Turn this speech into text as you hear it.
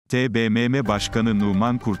TBMM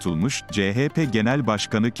Başkanı Kurtulmuş, CHP Genel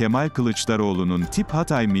Başkanı Kemal Kılıçdaroğlu'nun tip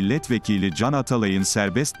Hatay Milletvekili Can Atalay'ın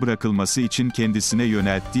serbest bırakılması için kendisine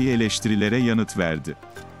yönelttiği eleştirilere yanıt verdi.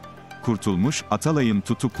 Kurtulmuş, Atalay'ın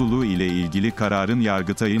tutukluluğu ile ilgili kararın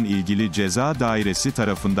Yargıtay'ın ilgili ceza dairesi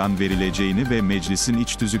tarafından verileceğini ve meclisin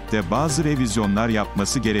iç tüzükte bazı revizyonlar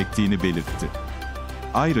yapması gerektiğini belirtti.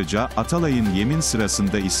 Ayrıca, Atalay'ın yemin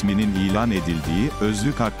sırasında isminin ilan edildiği,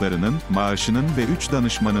 özlük haklarının, maaşının ve 3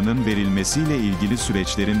 danışmanının verilmesiyle ilgili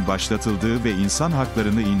süreçlerin başlatıldığı ve İnsan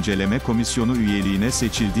Haklarını İnceleme Komisyonu üyeliğine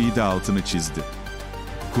seçildiği de altını çizdi.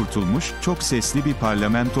 Kurtulmuş, çok sesli bir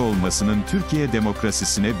parlamento olmasının Türkiye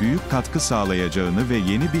demokrasisine büyük katkı sağlayacağını ve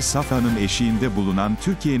yeni bir safhanın eşiğinde bulunan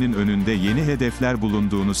Türkiye'nin önünde yeni hedefler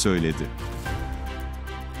bulunduğunu söyledi.